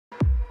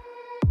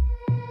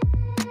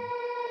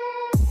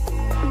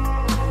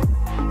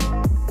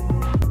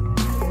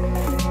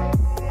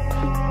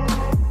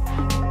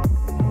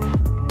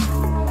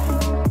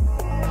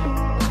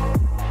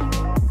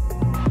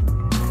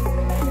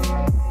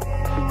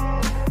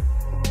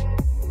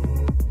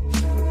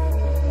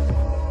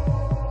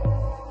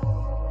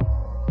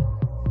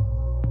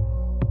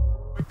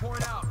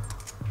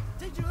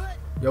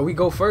Yo, we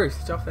go first.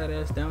 Get y'all fat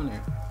ass down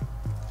there.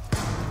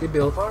 Get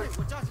built.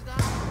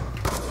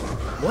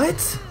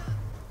 What?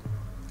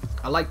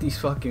 I like these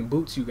fucking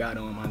boots you got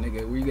on, my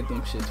nigga. Where you get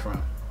them shits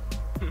from?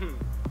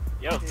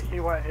 Yo.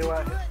 He went.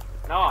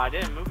 No, I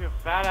didn't. Move your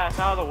fat ass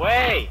out of the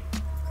way.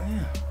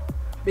 Damn.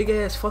 Big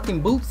ass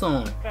fucking boots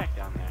on. Back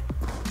down there.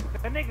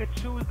 That nigga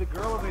choose the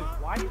girl of his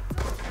wife?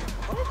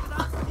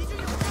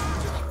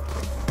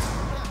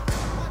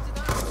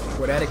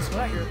 Well, that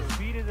explains. You're the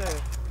beat of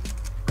the...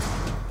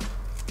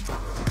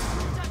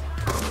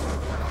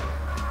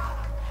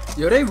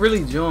 Yo, they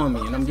really join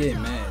me, and I'm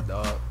getting mad,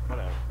 dog.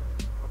 Whatever.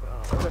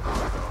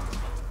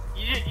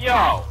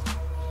 Yo.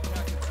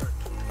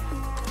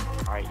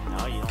 Alright,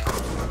 no, you don't.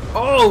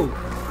 Oh!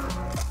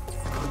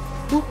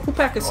 Who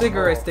pack of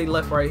cigarettes they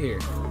left right here?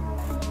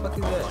 What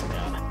is that?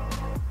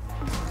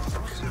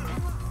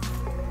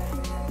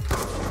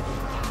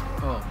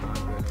 Oh my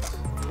goodness.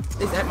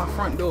 It's at my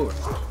front door.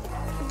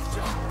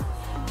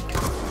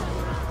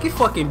 Get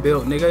fucking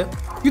built, nigga.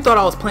 You thought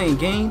I was playing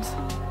games?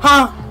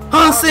 Huh?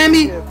 Huh,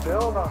 Sammy?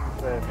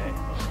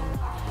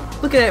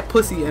 Look at that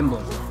pussy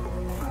emblem.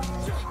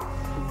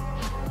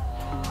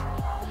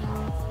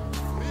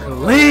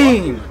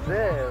 Clean!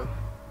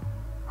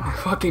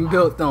 Fucking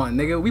built on,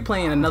 nigga. We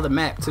playing another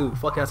map too.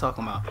 Fuck y'all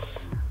talking about?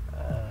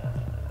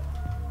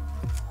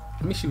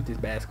 Let me shoot this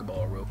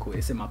basketball real quick.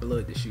 It's in my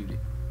blood to shoot it.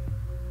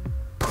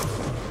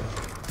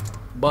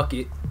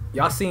 Bucket.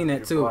 Y'all seen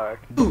that too.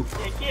 Ooh.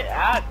 Yeah, get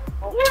out.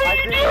 What are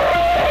you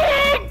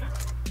doing?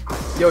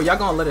 Yo, y'all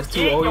gonna let us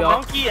 2-0 y'all?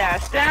 Monkey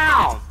ass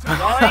down.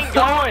 Y'all ain't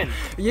going.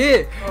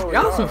 Yeah.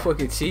 Y'all some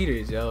fucking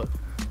cheaters, yo.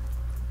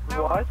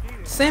 What?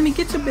 Sammy,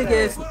 get your big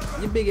ass.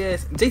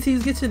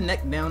 JT's, get your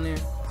neck down there.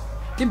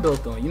 Get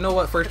built on. You know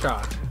what? First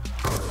try.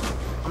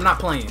 I'm not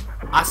playing.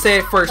 I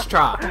said first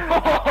try.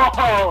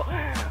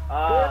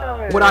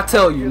 What I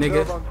tell you,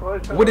 nigga?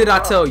 What did I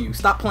tell you?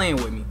 Stop playing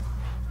with me.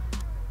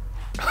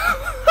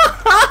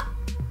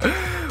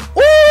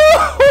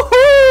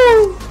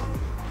 Ooh!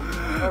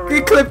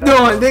 Get clipped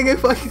on, nigga.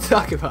 Fuck you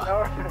talking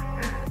about?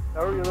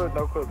 No reload,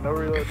 no clip. No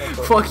reload, no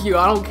clip. Fuck you.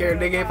 I don't care,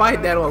 nigga. If I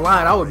hit that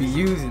online, I would be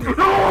using it.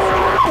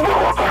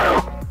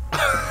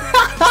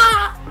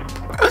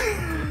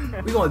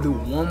 We gonna do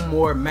one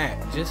more map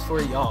just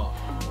for y'all.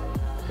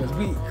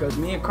 Cause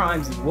me and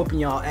Crimes is whooping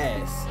y'all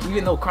ass.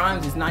 Even though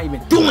Crimes is not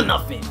even doing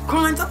nothing.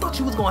 Crimes, I thought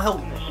you was gonna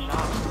help me.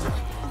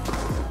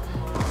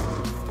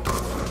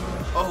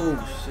 Oh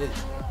shit.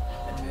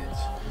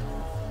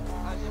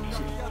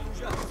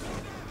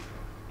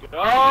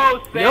 That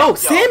bitch. Yo,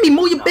 Sammy,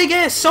 move your big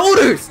ass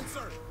shoulders.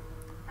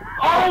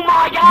 Oh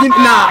my god!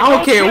 Nah, I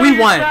don't care.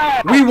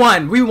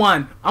 We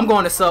won. I'm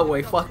going to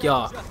Subway. Fuck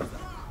y'all.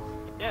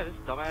 Yeah, this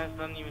dumbass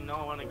doesn't even know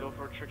I want to go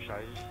for a trick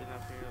shot. He's just sitting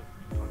up here,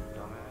 fucking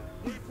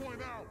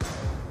dumbass.